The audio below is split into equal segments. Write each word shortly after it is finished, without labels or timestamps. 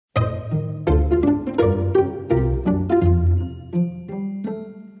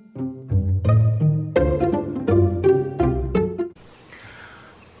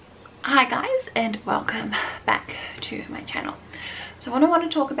welcome back to my channel. So what I want to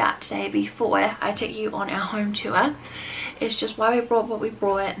talk about today before I take you on our home tour is just why we brought what we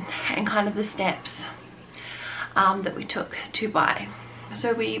brought and kind of the steps that we took to buy.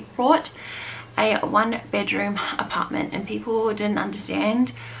 So we brought a 1-bedroom apartment, and people didn't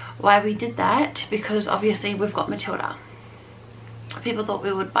understand why we did that because obviously we've got Matilda. People thought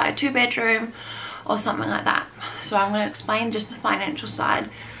we would buy a 2-bedroom or something like that. So I'm going to explain just the financial side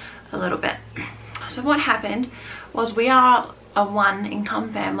a little bit. So what happened was we are a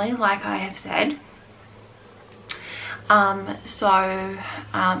 1-income family, like I have said. My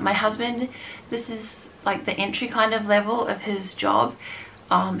husband, this is like the entry kind of level of his job.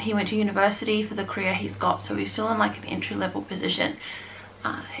 He went to university for the career he's got, so he's still in like an entry-level position.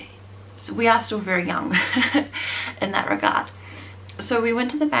 So we are still very young in that regard. So we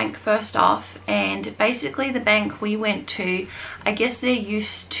went to the bank first off, and basically the bank we went to, I guess they're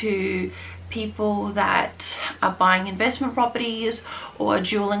used to people that are buying investment properties or a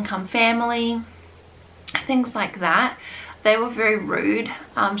dual income family, things like that. They were very rude,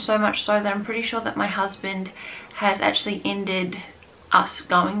 so much so that I'm pretty sure that my husband has actually ended us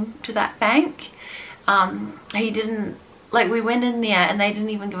going to that bank. He didn't, like, we went in there and they didn't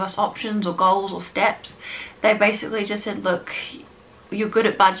even give us options or goals or steps. They basically just said, look, you're good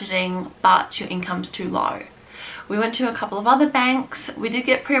at budgeting, but your income's too low. We went to a couple of other banks. We did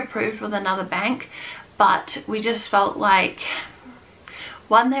get pre-approved with another bank, but we just felt like,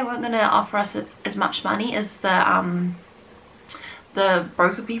 one, they weren't going to offer us as much money as the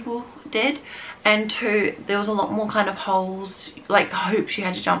broker people did, and 2, there was a lot more kind of holes, like hoops you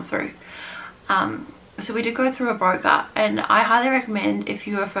had to jump through. So we did go through a broker, and I highly recommend, if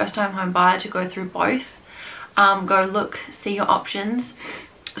you're a first-time home buyer, to go through both. Go look, see your options.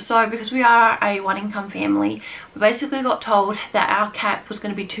 So because we are a 1-income family, we basically got told that our cap was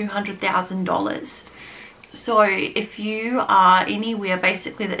going to be $200,000. So if you are anywhere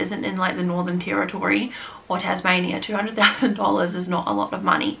basically that isn't in like the Northern Territory or Tasmania, $200,000 is not a lot of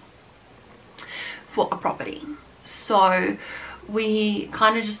money for a property. So we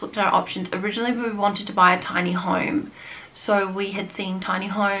kind of just looked at our options. Originally we wanted to buy a tiny home. So we had seen tiny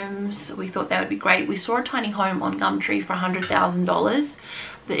homes. We thought that would be great. We saw a tiny home on Gumtree for $100,000.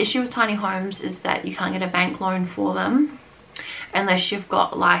 The issue with tiny homes is that you can't get a bank loan for them unless you've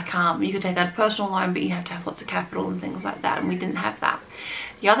got like, you could take out a personal loan, but you have to have lots of capital and things like that, and we didn't have that.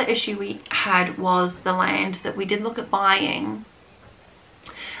 The other issue we had was the land that we did look at buying.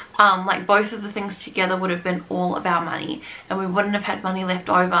 Like both of the things together would have been all of our money, and we wouldn't have had money left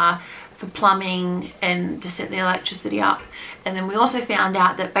over for plumbing and to set the electricity up. And then we also found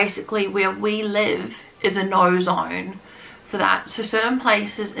out that basically where we live is a no zone for that. So certain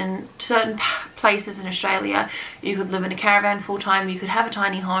places in Australia, you could live in a caravan full time, you could have a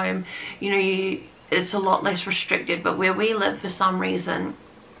tiny home, you know, it's a lot less restricted. But where we live, for some reason,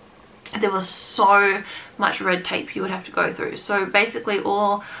 there was so much red tape you would have to go through. So basically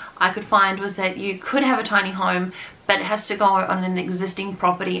all I could find was that you could have a tiny home, but it has to go on an existing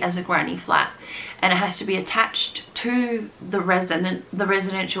property as a granny flat, and it has to be attached to the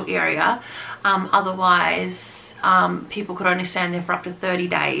residential area. Otherwise people could only stand there for up to 30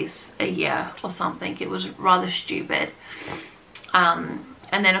 days a year or something. It was rather stupid. And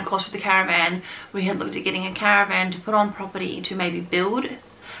then of course with the caravan, we had looked at getting a caravan to put on property to maybe build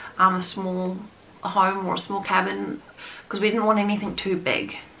a small home or a small cabin, because we didn't want anything too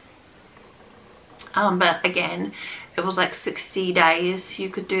big. But again, it was like 60 days you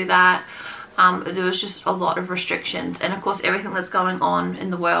could do that. There was just a lot of restrictions, and of course everything that's going on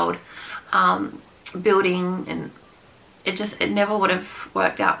in the world, building, and it never would have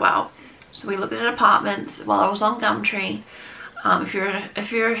worked out well. So we looked at apartments while I was on Gumtree.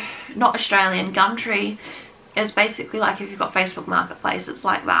 If you're not Australian, Gumtree is basically like if you've got Facebook Marketplace, it's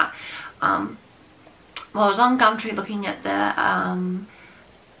like that. Well, I was on Gumtree looking at the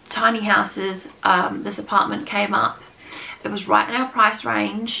tiny houses. This apartment came up. It was right in our price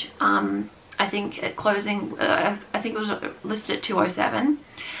range. I think at closing, I think it was listed at 207.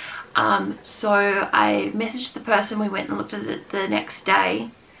 So I messaged the person. We went and looked at it the next day.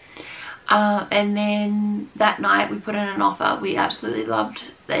 And then that night we put in an offer. We absolutely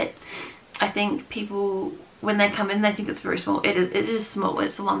loved it. I think people, when they come in, they think it's very small. It is small.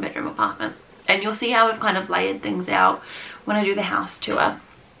 It's a 1-bedroom apartment, and you'll see how we've kind of layered things out when I do the house tour.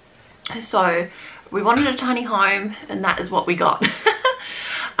 So we wanted a tiny home, and that is what we got.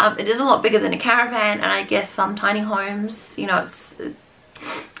 It is a lot bigger than a caravan, and I guess some tiny homes, you know,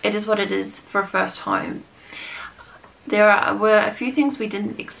 it is what it is for a first home. were a few things we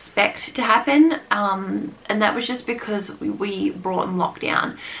didn't expect to happen, and that was just because we brought in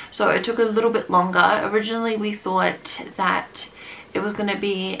lockdown, so it took a little bit longer. Originally we thought that it was going to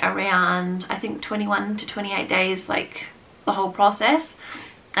be around, I think, 21 to 28 days, like the whole process,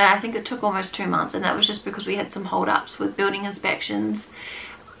 and I think it took almost 2 months, and that was just because we had some hold-ups with building inspections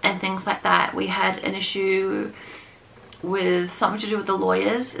and things like that. We had an issue with something to do with the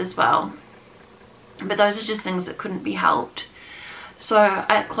lawyers as well, but those are just things that couldn't be helped. So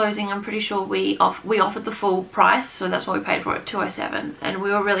at closing, I'm pretty sure we offered the full price, so that's what we paid for it, $207, and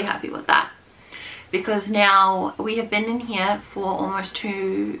we were really happy with that, because now we have been in here for almost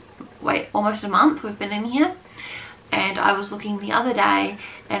a month. We've been in here, and I was looking the other day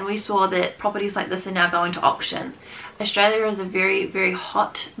and we saw that properties like this are now going to auction. Australia is a very, very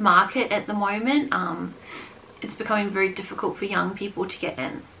hot market at the moment. It's becoming very difficult for young people to get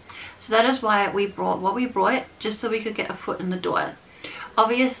in. So that is why we brought what we brought, just so we could get a foot in the door.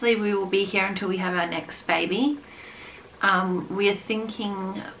 Obviously we will be here until we have our next baby. We are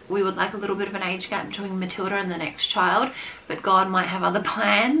thinking we would like a little bit of an age gap between Matilda and the next child, but God might have other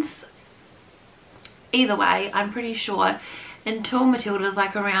plans. Either way, I'm pretty sure until Matilda's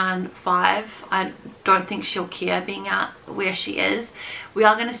like around 5, I don't think she'll care being out where she is. We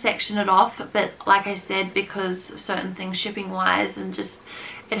are going to section it off, but like I said, because of certain things shipping wise and just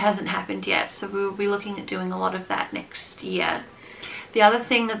it hasn't happened yet, so we will be looking at doing a lot of that next year. The other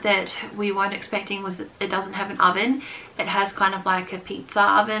thing that we weren't expecting was that it doesn't have an oven. It has kind of like a pizza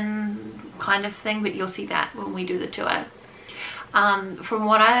oven kind of thing, but you'll see that when we do the tour. From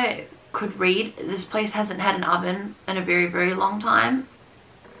what I could read, this place hasn't had an oven in a very, very long time.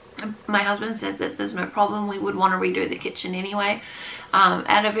 My husband said that there's no problem. We would want to redo the kitchen anyway.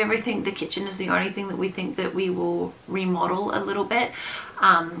 Out of everything, the kitchen is the only thing that we think that we will remodel a little bit.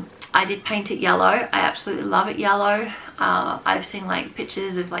 I did paint it yellow. I absolutely love it yellow. I've seen like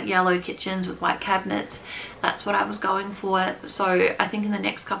pictures of like yellow kitchens with white cabinets. That's what I was going for. So I think in the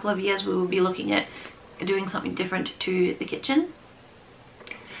next couple of years we will be looking at doing something different to the kitchen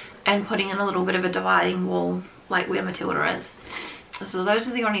and putting in a little bit of a dividing wall like where Matilda is. So those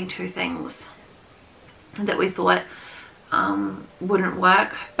are the only two things that we thought wouldn't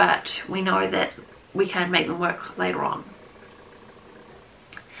work, but we know that we can make them work later on,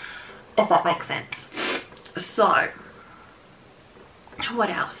 if that makes sense. So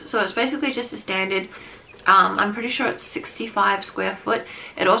what else? So it's basically just a standard, I'm pretty sure it's 65 square foot.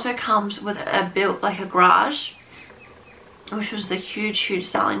 It also comes with a built like a garage, which was the huge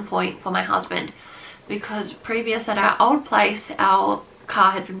selling point for my husband, because previous at our old place our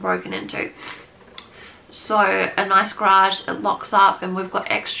car had been broken into. So a nice garage, it locks up, and we've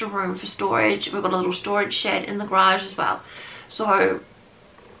got extra room for storage. We've got a little storage shed in the garage as well, so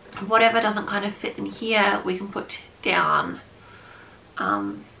whatever doesn't kind of fit in here we can put down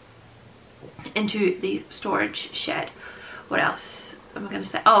into the storage shed. What else am I going to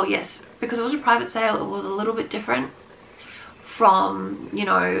say? Oh yes, because it was a private sale, it was a little bit different from, you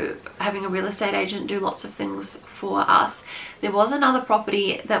know, having a real estate agent do lots of things for us. There was another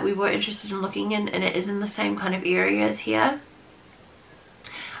property that we were interested in looking in, and it is in the same kind of areas here.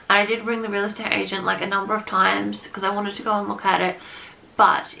 And I did ring the real estate agent like a number of times because I wanted to go and look at it,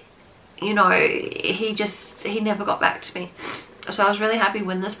 but you know, he never got back to me. So I was really happy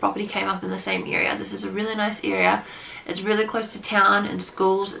when this property came up in the same area. This is a really nice area. It's really close to town and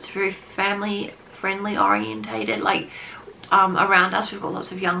schools. It's very family friendly orientated. Like around us we've got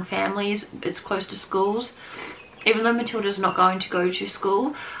lots of young families. It's close to schools. Even though Matilda's not going to go to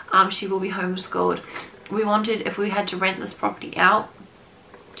school, she will be homeschooled. We wanted, if we had to rent this property out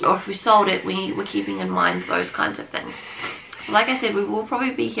or if we sold it, we were keeping in mind those kinds of things. So like I said, we will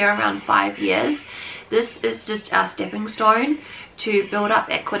probably be here around 5 years. This is just our stepping stone to build up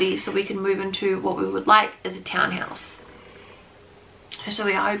equity so we can move into what we would like as a townhouse. So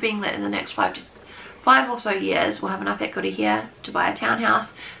we are hoping that in the next 5 or so years we'll have enough equity here to buy a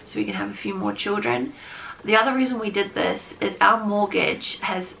townhouse so we can have a few more children. The other reason we did this is our mortgage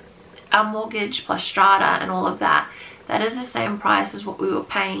plus strata and all of that, that is the same price as what we were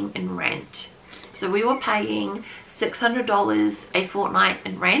paying in rent. So we were paying $600 a fortnight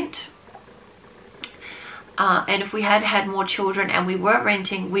in rent, and if we had had more children and we were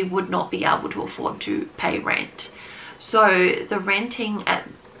renting, we would not be able to afford to pay rent. So the renting at,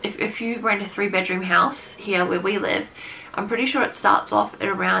 if you rent a 3-bedroom house here where we live, I'm pretty sure it starts off at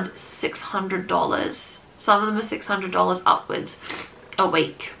around $600. Some of them are $600 upwards a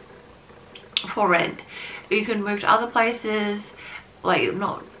week for rent. You can move to other places, like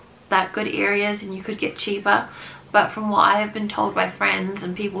not that good areas, and you could get cheaper. but from what I have been told by friends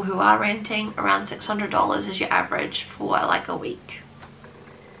and people who are renting, around $600 is your average for like a week.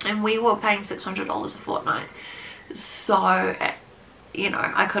 And we were paying $600 a fortnight. So, you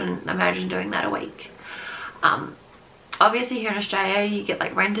know, I couldn't imagine doing that a week. Obviously here in Australia you get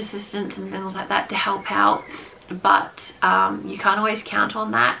like rent assistance and things like that to help out, but you can't always count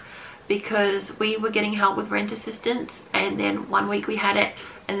on that, because we were getting help with rent assistance and then one week we had it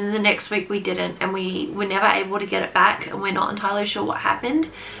and then the next week we didn't, and we were never able to get it back, and we're not entirely sure what happened.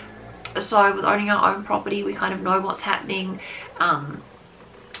 So with owning our own property, we kind of know what's happening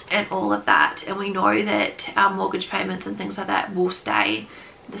and all of that, and we know that our mortgage payments and things like that will stay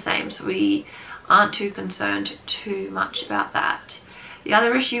the same, so we aren't too concerned too much about that. The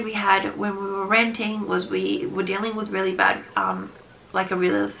other issue we had when we were renting was we were dealing with really bad like a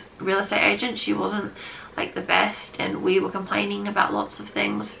real estate agent. She wasn't like the best, and we were complaining about lots of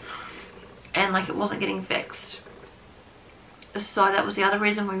things and like it wasn't getting fixed. So that was the other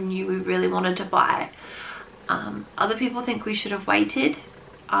reason we knew we really wanted to buy. Other people think we should have waited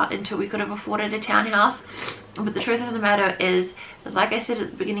until we could have afforded a townhouse, but the truth of the matter is like I said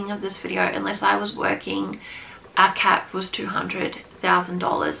at the beginning of this video, unless I was working, our cap was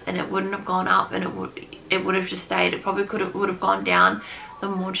 $200,000, and it wouldn't have gone up, and it would have just stayed. It probably would have gone down the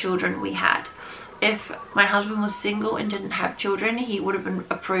more children we had. If my husband was single and didn't have children, he would have been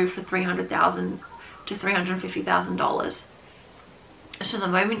approved for $300,000 to $350,000. So the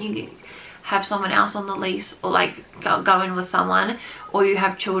moment you have someone else on the lease, or like go in with someone, or you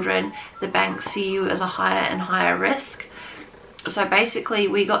have children, the banks see you as a higher and higher risk. So basically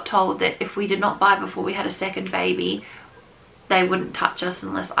we got told that if we did not buy before we had a second baby, they wouldn't touch us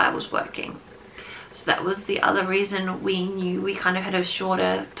unless I was working. So that was the other reason we knew we kind of had a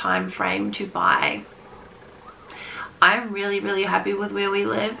shorter time frame to buy. I'm really happy with where we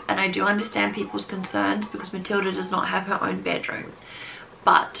live, and I do understand people's concerns because Matilda does not have her own bedroom.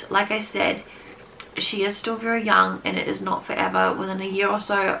 But like I said, she is still very young and it is not forever. Within a year or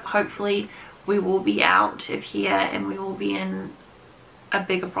so, hopefully we will be out of here and we will be in a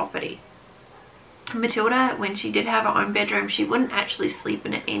bigger property. Matilda, when she did have her own bedroom, she wouldn't actually sleep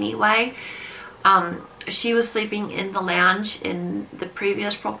in it anyway. She was sleeping in the lounge in the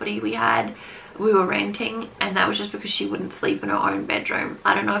previous property we were renting, and that was just because she wouldn't sleep in her own bedroom.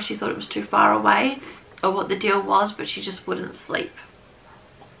 I don't know if she thought it was too far away or what the deal was, but she just wouldn't sleep.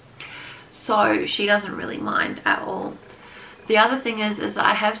 So she doesn't really mind at all. The other thing is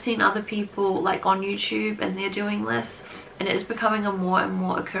I have seen other people like on YouTube, and they're doing this, and it is becoming a more and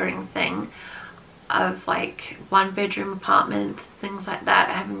more occurring thing of like 1-bedroom apartments, things like that,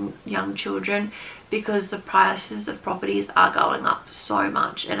 having young children, because the prices of properties are going up so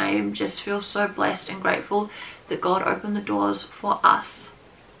much. And I just feel so blessed and grateful that God opened the doors for us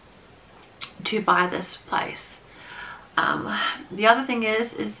to buy this place. The other thing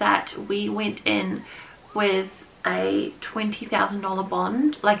is that we went in with a $20,000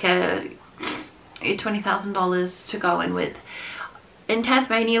 bond, like a $20,000 to go in with. In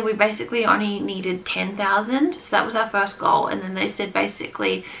Tasmania, we basically only needed $10,000, so that was our first goal, and then they said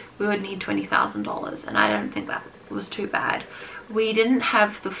basically we would need $20,000, and I don't think that was too bad. We didn't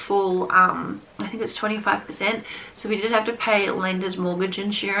have the full, I think it's 25%, so we did have to pay lender's mortgage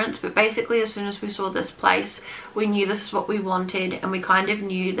insurance, but basically as soon as we saw this place, we knew this is what we wanted, and we kind of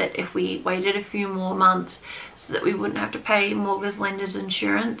knew that if we waited a few more months so that we wouldn't have to pay mortgage lender's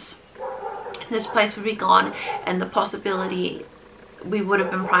insurance, this place would be gone, and the possibility we would have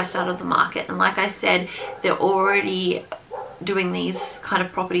been priced out of the market. And like I said, they're already doing these kind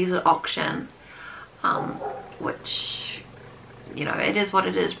of properties at auction, which, you know, it is what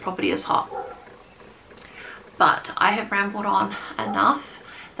it is. Property is hot. But I have rambled on enough.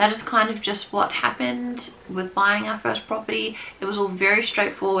 That is kind of just what happened with buying our first property. It was all very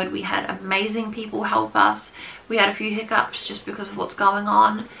straightforward. We had amazing people help us. We had a few hiccups just because of what's going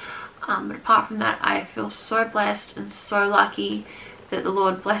on, but apart from that, I feel so blessed and so lucky that the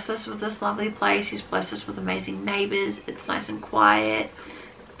Lord blessed us with this lovely place. He's blessed us with amazing neighbors. It's nice and quiet.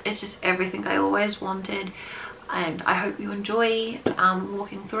 It's just everything I always wanted, and I hope you enjoy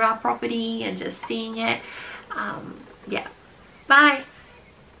walking through our property and just seeing it. Yeah, bye.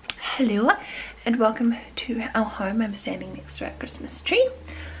 Hello and welcome to our home. I'm standing next to our Christmas tree.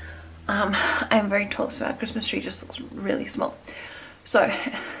 I'm very tall, so our Christmas tree just looks really small. So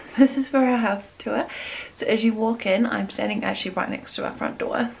this is for our house tour. So as you walk in, I'm standing actually right next to our front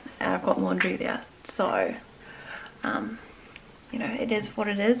door, and I've got laundry there. So you know, it is what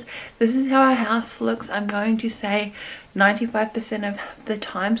it is. This is how our house looks. I'm going to say 95% of the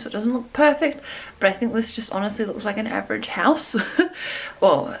time, so it doesn't look perfect, but I think this just honestly looks like an average house.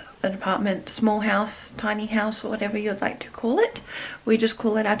 Or an apartment, small house, tiny house, or whatever you'd like to call it. We just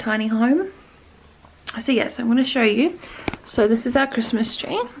call it our tiny home. So yes, I'm going to show you. So this is our Christmas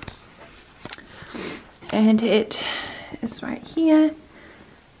tree, and it is right here,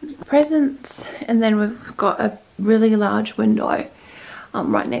 presents, and then we've got a really large window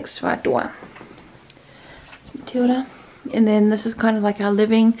right next to our door. It's Matilda. And then this is kind of like our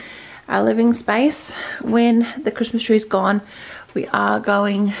living space. When the Christmas tree is gone, we are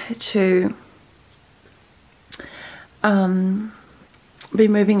going to be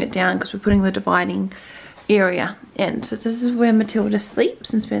moving it down because we're putting the dividing area in. So this is where Matilda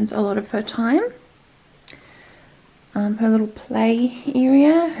sleeps and spends a lot of her time. Her little play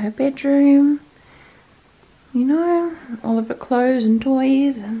area, her bedroom, you know, all of her clothes and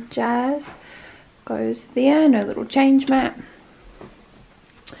toys and jazz goes there. No little change mat.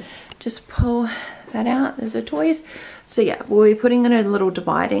 Just pull that out. There's her toys. So yeah, we'll be putting in a little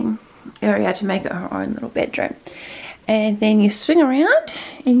dividing area to make it her own little bedroom. And then you swing around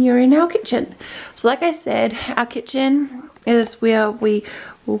and you're in our kitchen. So like I said, our kitchen is where we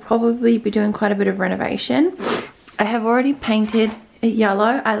will probably be doing quite a bit of renovation. I have already painted it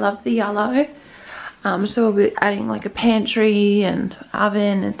yellow. I love the yellow. So we'll be adding like a pantry and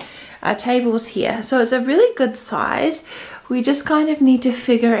oven and our tables here. So it's a really good size. We just kind of need to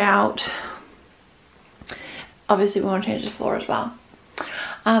figure out, obviously we want to change the floor as well.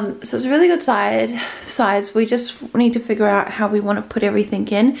 So it's a really good size. We just need to figure out how we want to put everything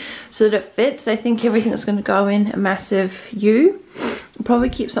in so that it fits. I think everything's going to go in a massive U. We'll probably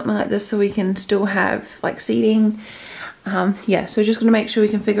keep something like this so we can still have like seating. Yeah, so just going to make sure we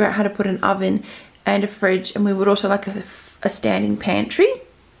can figure out how to put an oven and a fridge, and we would also like a standing pantry.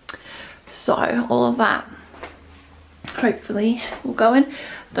 So all of that hopefully will go in.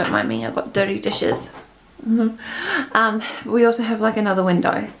 Don't mind me, I've got dirty dishes. We also have like another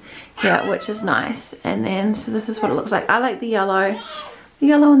window here, which is nice. And then so this is what it looks like. I like the yellow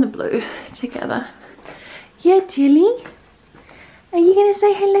and the blue together. Yeah, Tilly, are you gonna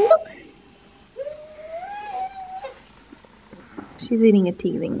say hello? She's eating a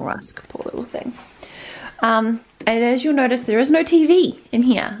teething rusk, poor little thing. And as you'll notice, there is no TV in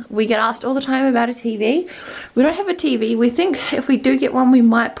here. We get asked all the time about a TV. We don't have a TV. We think if we do get one, we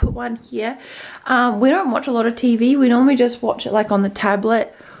might put one here. We don't watch a lot of TV. We normally just watch it like on the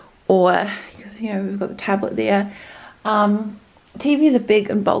tablet, or because you know we've got the tablet there. TVs are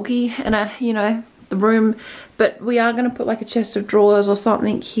big and bulky in a, you know, the room, but we are going to put like a chest of drawers or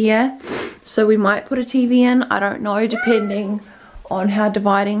something here. So we might put a TV in. I don't know, depending on how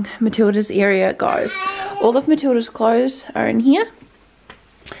dividing Matilda's area goes. All of Matilda's clothes are in here.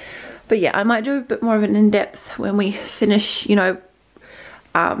 But yeah, I might do a bit more of an in-depth when we finish, you know,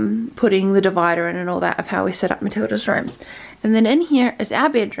 putting the divider in and all that of how we set up Matilda's room. And then in here is our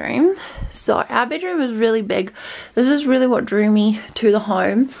bedroom. So our bedroom is really big. This is really what drew me to the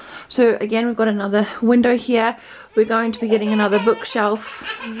home. So again, we've got another window here. We're going to be getting another bookshelf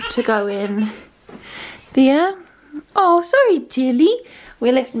to go in there. Oh, sorry, Tilly.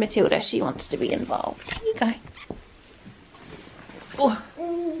 We left Matilda. She wants to be involved. Here you go. Oh,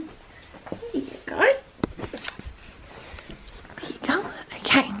 here you go. Here you go.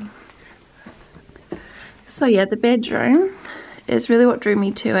 Okay. So yeah, the bedroom is really what drew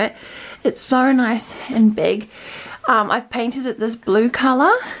me to it. It's so nice and big. I've painted it this blue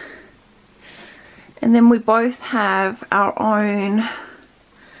color. And then we both have our own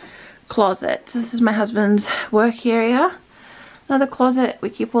closets. This is my husband's work area. Another closet. We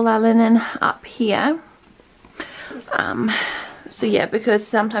keep all our linen up here. So yeah, because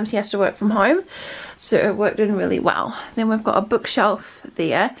sometimes he has to work from home, so it worked in really well. Then we've got a bookshelf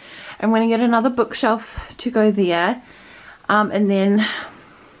there. I'm going to get another bookshelf to go there, and then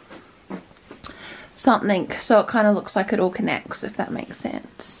something so it kind of looks like it all connects, if that makes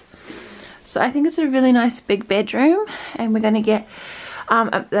sense. So I think it's a really nice big bedroom, and we're going to get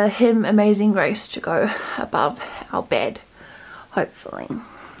the Him Amazing Grace to go above our bed, hopefully.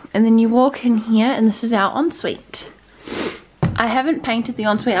 And then you walk in here, and this is our ensuite. I haven't painted the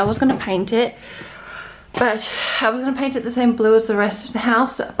ensuite. I was going to paint it, but I was going to paint it the same blue as the rest of the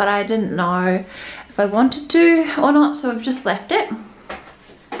house, but I didn't know if I wanted to or not, so I've just left it.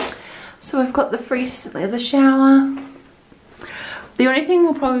 So we've got the shower. The only thing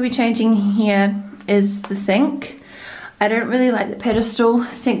we'll probably be changing here is the sink. I don't really like the pedestal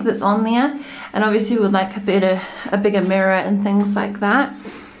sink that's on there, and obviously would like a bigger mirror and things like that.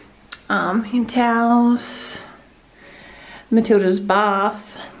 Towels. Matilda's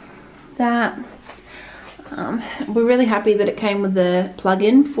bath that we're really happy that it came with the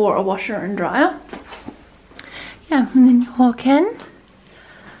plug-in for a washer and dryer. Yeah, and then you walk in,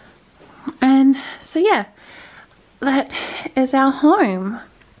 and so yeah, that is our home.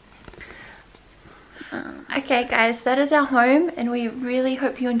 Okay guys, that is our home, and we really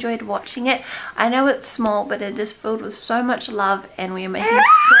hope you enjoyed watching it. I know it's small, but it is filled with so much love, and we are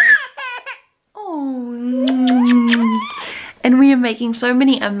making so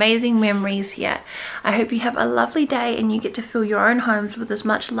many amazing memories here. I hope you have a lovely day and you get to fill your own homes with as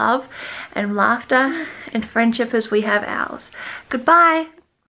much love and laughter and friendship as we have ours. Goodbye.